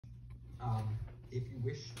If you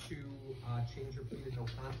wish to change your plea to no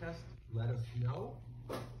contest, let us know.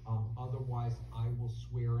 Otherwise, I will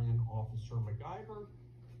swear in Officer MacGyver,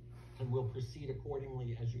 and we'll proceed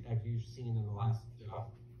accordingly as you've seen in the last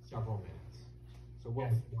several minutes. So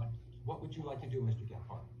what would you like to do, Mr.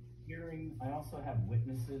 Gephardt? Hearing, I also have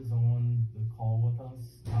witnesses on the call with us.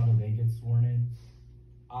 How do they get sworn in?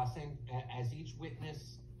 Same as each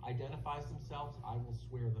witness identifies themselves, I will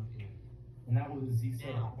swear them in. And that was, you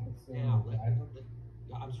said Officer MacGyver?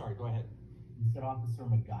 I'm sorry, go ahead. You said Officer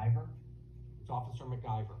MacGyver? It's Officer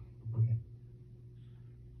MacGyver. Okay.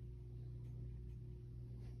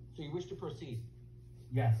 So you wish to proceed?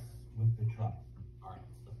 Yes, with the truck. All right,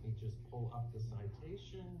 let me just pull up the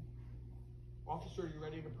citation. Officer, are you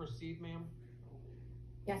ready to proceed, ma'am?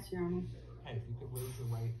 Yes, Your Honor. Okay, if you could raise your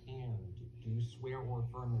right hand. Do you swear or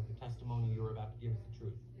affirm that the testimony you're about to give is the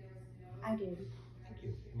truth? I do. Thank you.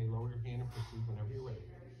 You may lower your hand and proceed whenever you're ready.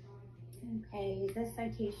 Okay, this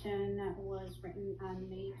citation was written on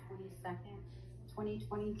May 22nd,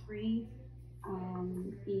 2023.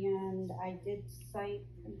 And I did cite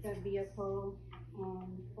the vehicle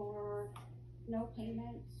for no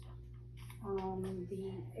payment.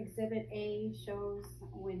 The Exhibit A shows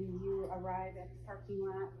when you arrive at the parking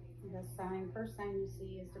lot, the first sign you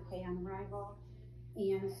see is to pay on arrival,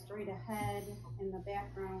 and straight ahead in the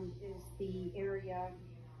background is the area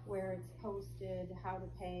where it's posted how to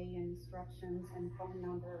pay, instructions, and phone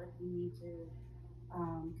number if you need to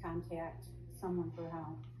contact someone for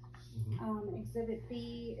help. Exhibit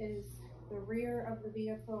B is the rear of the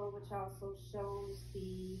vehicle, which also shows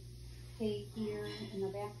the pay here in the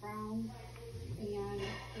background. And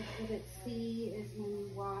Exhibit C is when you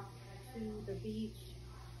walk to the beach,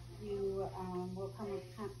 you will come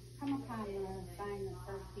upon the sign that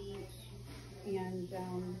says beach. And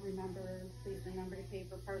please remember to pay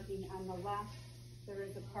for parking. On the left, there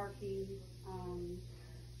is a parking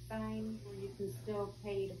sign where you can still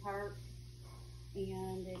pay to park,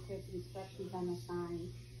 and it gives instructions on the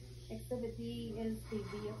sign. Exhibit D is the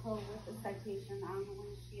vehicle with the citation on the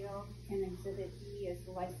windshield, and Exhibit E is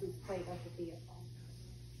the license plate of the vehicle.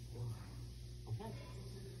 Okay.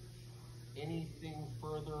 Anything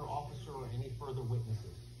further, officer, or any further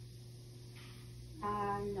witnesses?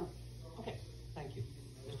 No. Okay, thank you.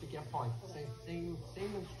 Mr. Gephardt, same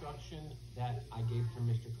instruction that I gave to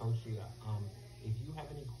Mr. Kochia. If you have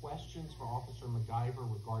any questions for Officer MacGyver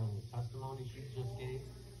regarding the testimony she just gave,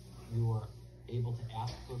 you are able to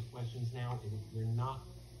ask those questions now. You're not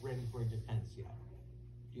ready for a defense yet.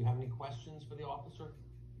 Do you have any questions for the officer?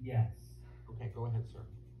 Yes. Okay, go ahead, sir.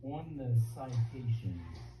 On the citation,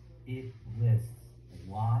 it lists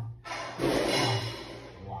lot.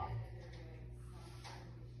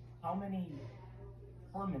 How many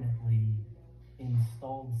permanently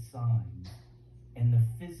installed signs and the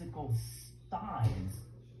physical size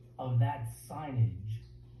of that signage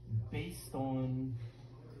based on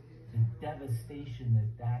the devastation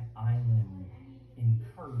that island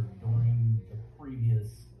incurred during the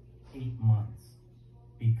previous 8 months?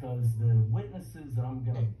 Because the witnesses that I'm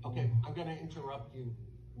gonna... Okay, I'm gonna interrupt you,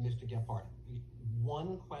 Mr. Gephardt.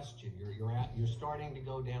 One question, you're starting to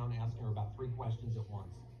go down asking her about 3 questions at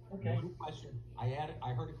once. Okay. One question, I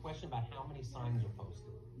heard a question about how many signs are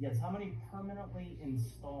posted. Yes, how many permanently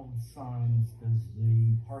installed signs does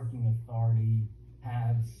the parking authority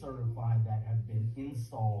have certified that have been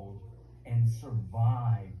installed and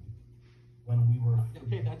survived when we were...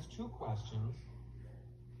 Okay, that's 2 questions.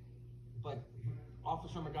 But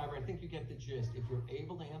Officer MacGyver, I think you get the gist. If you're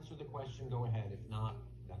able to answer the question, go ahead. If not,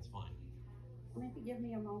 that's fine. Maybe give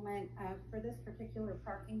me a moment. For this particular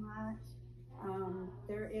parking lot,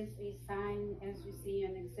 there is a sign, as you see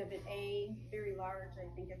in Exhibit A, very large. I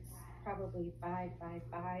think it's probably 5 by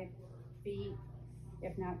 5 feet,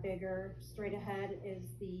 if not bigger. Straight ahead is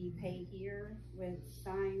the pay here with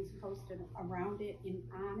signs posted around it and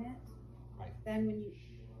on it. Right. Then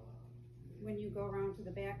when you go around to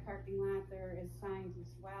the back parking lot, there is signs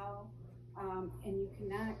as well. And you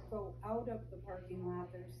cannot go out of the parking lot.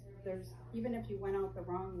 There's even if you went out the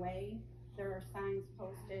wrong way, there are signs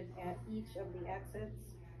posted at each of the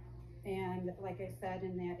exits. And like I said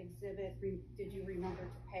in that exhibit, did you remember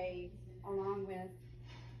to pay, along with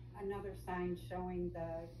another sign showing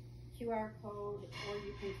the QR code, or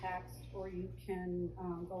you can text, or you can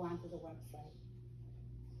go onto the website.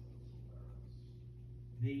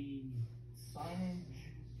 The signage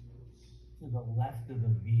to the left of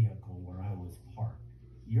the vehicle where I was parked,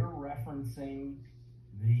 you're referencing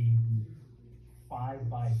the 5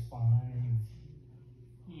 by 5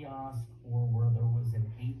 kiosk, or where there was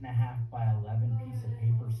an 8.5 by 11 piece of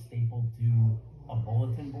paper stapled to a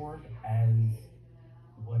bulletin board as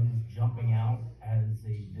what is jumping out as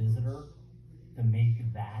a visitor to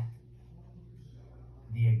make that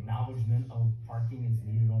the acknowledgement of parking is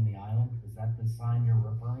needed on the island? Is that the sign you're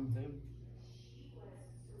referring to?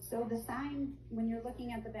 So the sign, when you're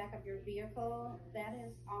looking at the back of your vehicle, that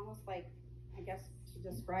is almost like, I guess to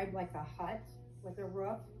describe like a hut with a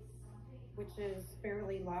roof, which is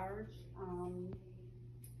fairly large,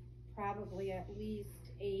 probably at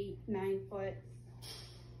least 8-9 foot.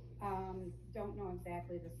 Don't know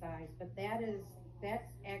exactly the size, but that's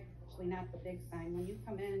actually not the big sign. When you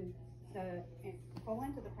come in to pull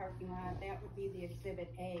into the parking lot, that would be the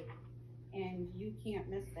exhibit A. And you can't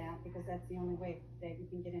miss that because that's the only way that you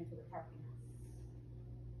can get into the parking lot.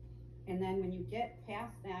 And then when you get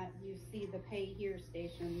past that, you see the pay here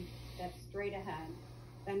station that's straight ahead.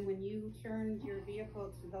 Then when you turned your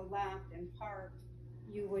vehicle to the left and parked,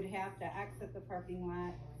 you would have to exit the parking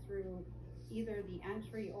lot through either the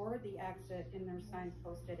entry or the exit, and there's signs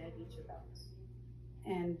posted at each of those.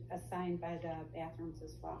 And assigned by the bathrooms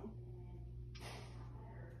as well.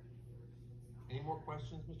 Any more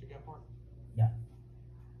questions, Mr. Gephardt? Yeah.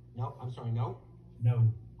 No, I'm sorry, no?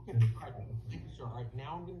 No. Okay, all right, thank you, sir. All right,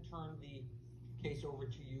 now I'm gonna turn the case over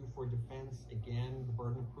to you for defense. Again, the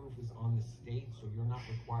burden of proof is on the state, so you're not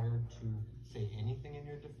required to say anything in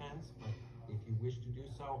your defense, but if you wish to do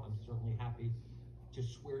so, I'm certainly happy to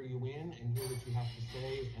swear you in and hear what you have to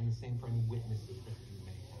say, and the same for any witnesses that you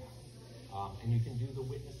may have. And you can do the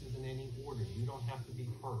witnesses in any order. You don't have to be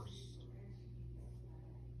first.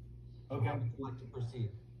 Okay. How would you like to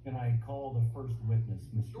proceed? Can I call the first witness,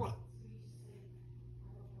 Mr. Sure.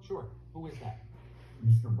 Sure. Who is that?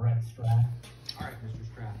 Mr. Brett Strath? All right, Mr.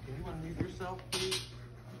 Strath, can you unmute yourself, please?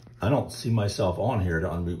 I don't see myself on here to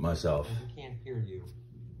unmute myself. We can't hear you.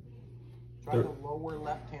 Try the lower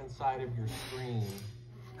left-hand side of your screen.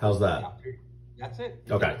 How's that? That's it.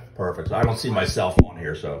 Okay, perfect. I don't see myself on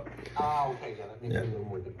here, so. Oh, okay, yeah, that makes it a little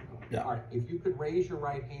more difficult. Yeah. All right, if you could raise your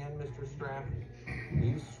right hand, Mr. Strath, do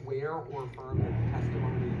you swear or affirm that the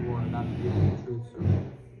testimony you are about to give is the truth, sir?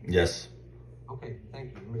 Yes. Okay,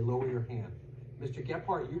 thank you. You may lower your hand. Mr.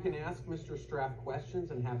 Gephardt, you can ask Mr. Strath questions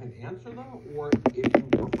and have him answer them, or if you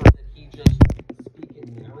prefer that he just speak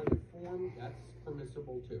in narrative form, that's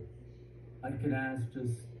permissible too. I could ask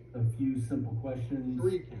just a few simple questions. Sure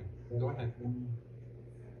you can. Go ahead.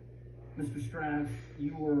 Mr. Strath,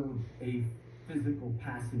 you were a physical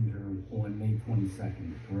passenger on May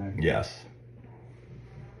 22nd, correct? Yes.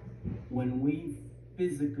 When we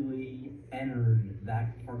physically entered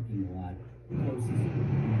that parking lot closest to the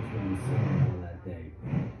beach on Saturday that day,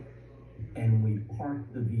 and we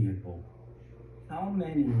parked the vehicle, how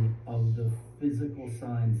many of the physical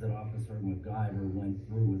signs that Officer MacGyver went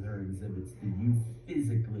through with her exhibits did you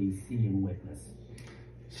physically see and witness?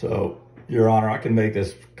 So, Your Honor, I can make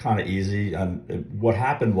this kind of easy. What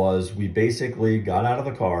happened was we basically got out of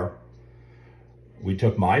the car, we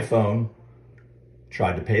took my phone,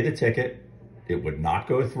 tried to pay the ticket, it would not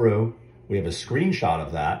go through. We have a screenshot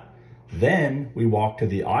of that. Then we walked to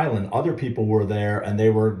the island. Other people were there and they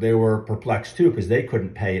were perplexed too because they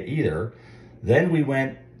couldn't pay it either. Then we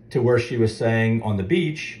went to where she was saying on the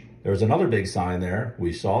beach, there was another big sign there.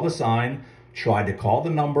 We saw the sign, tried to call the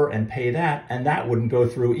number and pay that, and that wouldn't go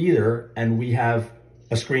through either. And we have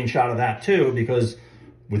a screenshot of that too because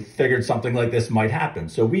we figured something like this might happen.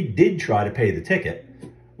 So we did try to pay the ticket.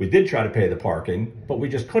 We did try to pay the parking, but we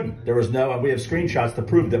just couldn't. There was no, and we have screenshots to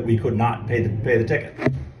prove that we could not pay the ticket.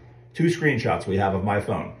 2 screenshots we have of my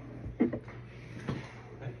phone. Okay.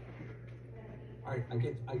 All right,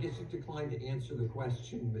 I guess you declined to answer the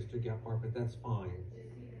question, Mr. Gephardt, but that's fine.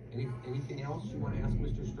 Anything else you want to ask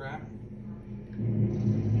Mr. Strath?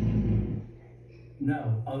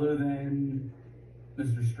 No, other than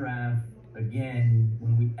Mr. Strath, again,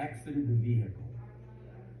 when we exited the vehicle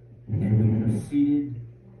and we proceeded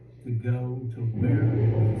to go to where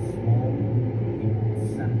a small group of people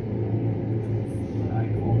assembled, which is what I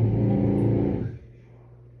call the board,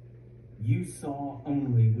 you saw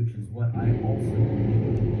only, which is what I also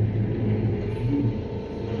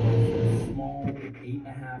was a small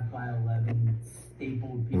 8.5 by 11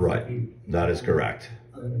 stapled piece of paper. That is correct.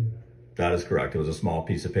 That is correct. It was a small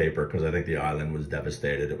piece of paper because I think the island was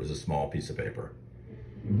devastated. It was a small piece of paper.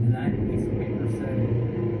 And that piece of paper said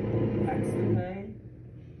text to pay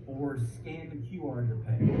or scan the QR to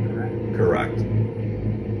pay, correct? Correct. So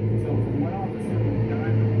from what Officer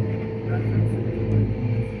MacGyver references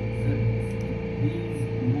these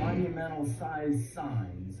monumental sized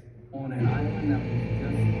signs on an island that was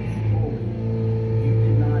just destroyed, you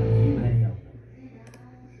did not view any of them?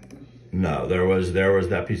 No, there was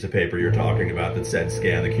that piece of paper you're talking about that said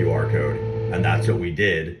scan the QR code, and that's what we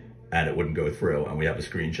did. and it wouldn't go through. And we have a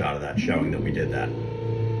screenshot of that showing that we did that.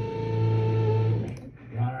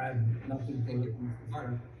 Your Honor, I have nothing Thank you. further. All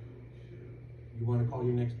right. You want to call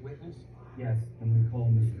your next witness? Yes, and we call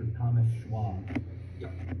Mr. Thomas Schwab.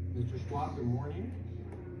 Yep. Mr. Schwab, good morning.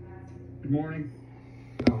 Good morning.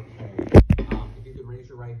 Okay. If you could raise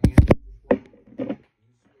your right hand, Mr. Schwab. Do you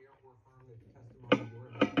swear or affirm that the testimony you're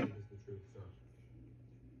about to give is the truth, sir?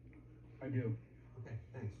 I do. Okay,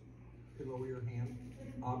 thanks. You can lower your hand.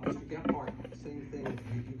 Mr. Gephardt, same thing.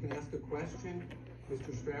 You can ask a question.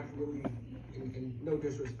 Mr. Straff really, in no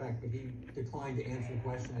disrespect, but he declined to answer the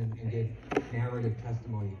question and give narrative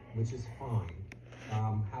testimony, which is fine.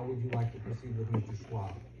 How would you like to proceed with Mr.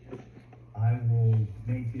 Schwab? I will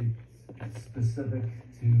make it specific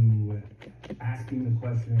to asking the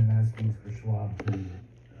question and asking Mr. Schwab to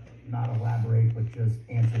not elaborate, but just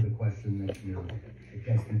answer the question that you're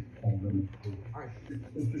requesting called them. All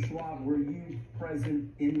right. Mr. Schwab, were you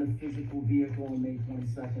present in the physical vehicle on May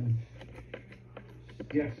 22nd?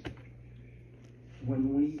 Yes.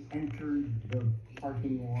 When we entered the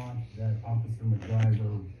parking lot that Officer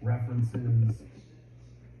McDriver references,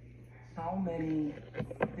 how many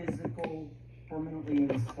physical, permanently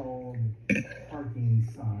installed parking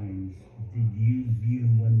signs did you view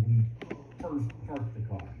when we first parked the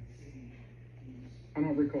car? I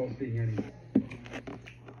don't recall seeing any.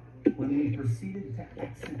 When we proceeded to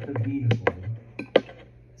exit the vehicle,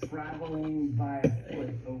 traveling by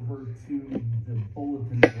foot over to the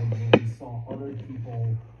bulletin board where we saw other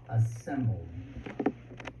people assembled,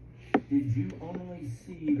 did you only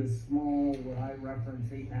see the small, what I reference,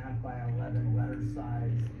 8.5 by 11 letter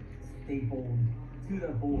size stapled to the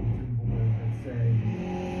bulletin board that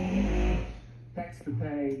said, text to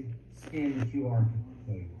pay, scan the QR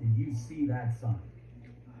code? Did you see that sign?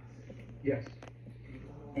 Yes.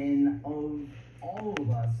 And of all of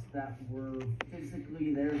us that were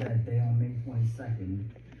physically there that day on May 22nd,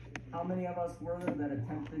 how many of us were there that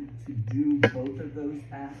attempted to do both of those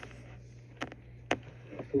tasks?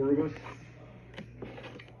 4 of us.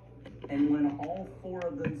 And when all 4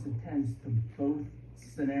 of those attempts to both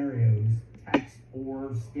scenarios, text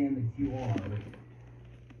or scan the QR,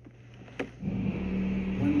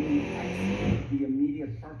 when we exited the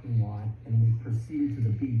immediate parking lot and we proceeded to the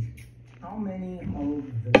beach, how many of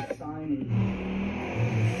the signage, or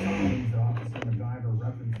the signs that Officer McDriver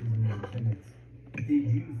references in the exhibits did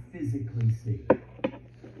you physically see?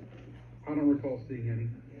 I don't recall seeing any.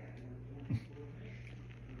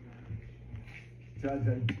 Judge, I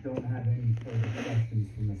don't have any further questions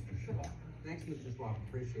for Mr. Schwab. Thanks, Mr. Schwab.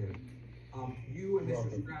 Appreciate it. You and Mr.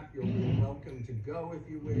 Straff, you're welcome to go if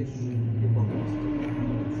you wish. You're welcome to stick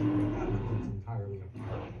around. It's entirely up to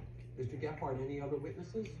you. Mr. Gephardt, any other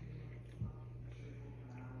witnesses?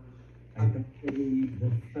 I don't believe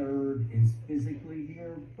the third is physically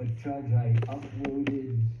here, but Judge, I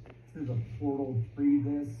uploaded to the portal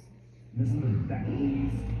this Mr.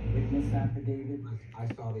 Beckley's witness affidavit. I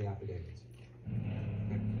saw the affidavits.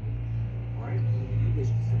 Okay. All right, do you wish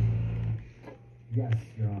to say? Yes,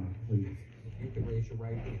 Your Honor, please. You can raise your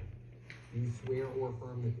right hand. Do you swear or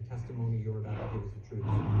affirm that the testimony you're about to give is the truth?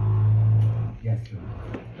 Yes, Your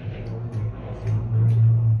Honor.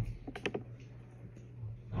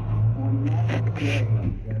 On that day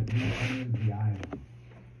that we entered the island,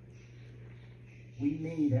 we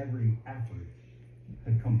made every effort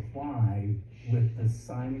to comply with the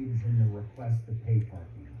signage and the request to pay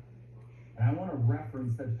parking. And I want to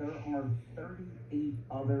reference that there are 38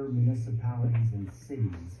 other municipalities and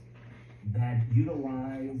cities that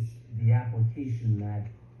utilize the application that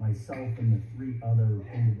myself and the 3 other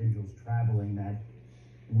individuals traveling that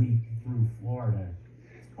week through Florida.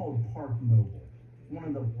 It's called Park Mobile. One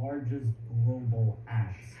of the largest global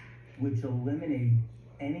apps, which eliminate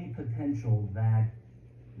any potential that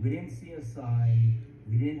we didn't see a sign,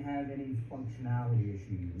 we didn't have any functionality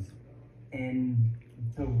issues, and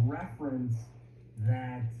to reference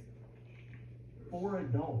that 4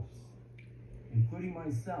 adults, including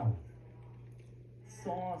myself,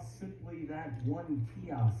 saw simply that one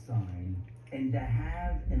kiosk sign, and to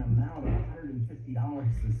have an amount of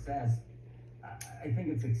 $150 assessed, I think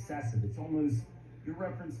it's excessive. It's almost, you're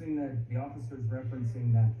referencing that, the officer's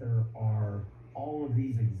referencing that there are all of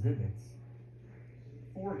these exhibits.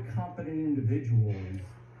 4 competent individuals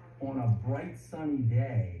on a bright sunny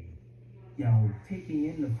day, you know, taking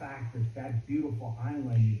in the fact that that beautiful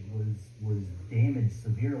island was damaged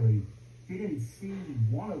severely, didn't see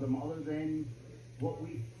one of them other than what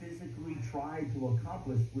we physically tried to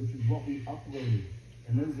accomplish, which is what we uploaded.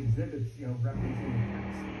 And those exhibits, you know, referencing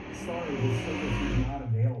the text, sorry, the service is not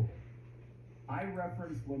available. I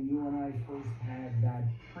referenced when you and I first had that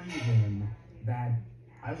prelim that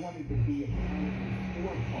I wanted to be accountable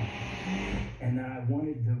for parking, and that I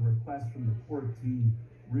wanted to request from the court to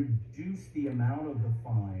reduce the amount of the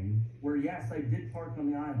fine, where yes, I did park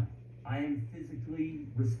on the island. I am physically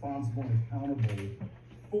responsible and accountable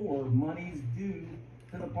for monies due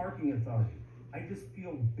to the parking authority. I just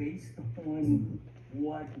feel based upon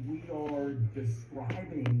what we are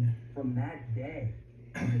describing from that day,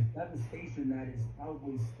 and the devastation that is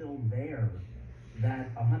probably still there,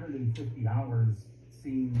 that $150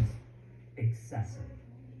 seems excessive.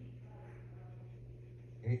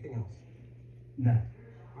 Anything else? No.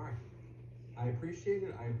 All right. I appreciate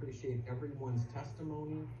it. I appreciate everyone's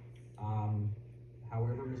testimony.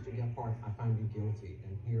 However, Mr. Gephardt, I find you guilty,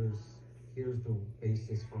 and here's the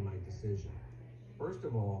basis for my decision. First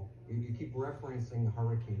of all, you keep referencing the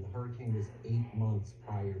hurricane. The hurricane was 8 months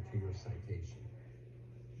prior to your citation.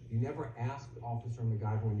 You never asked Officer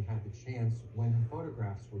MacGyver when you had the chance when her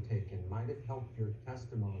photographs were taken. Might have helped your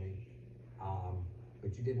testimony,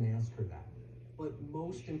 but you didn't ask her that. But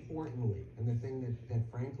most importantly, and the thing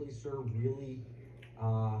that frankly, sir, really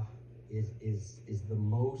is the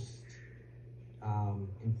most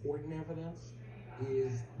important evidence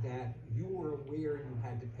is that you were aware you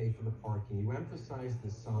had to pay for the parking. You emphasized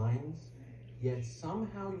the signs, yet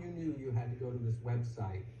somehow you knew you had to go to this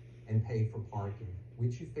website and pay for parking,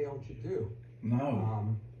 which you failed to do.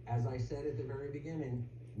 No. As I said at the very beginning,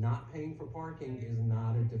 not paying for parking is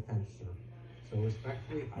not a defense, sir. So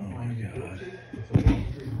respectfully, I find you guilty. It's a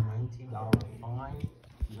 $190 fine.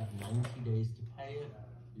 You have 90 days to pay it.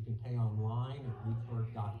 You can pay online at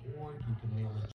reclerk.org. You can mail it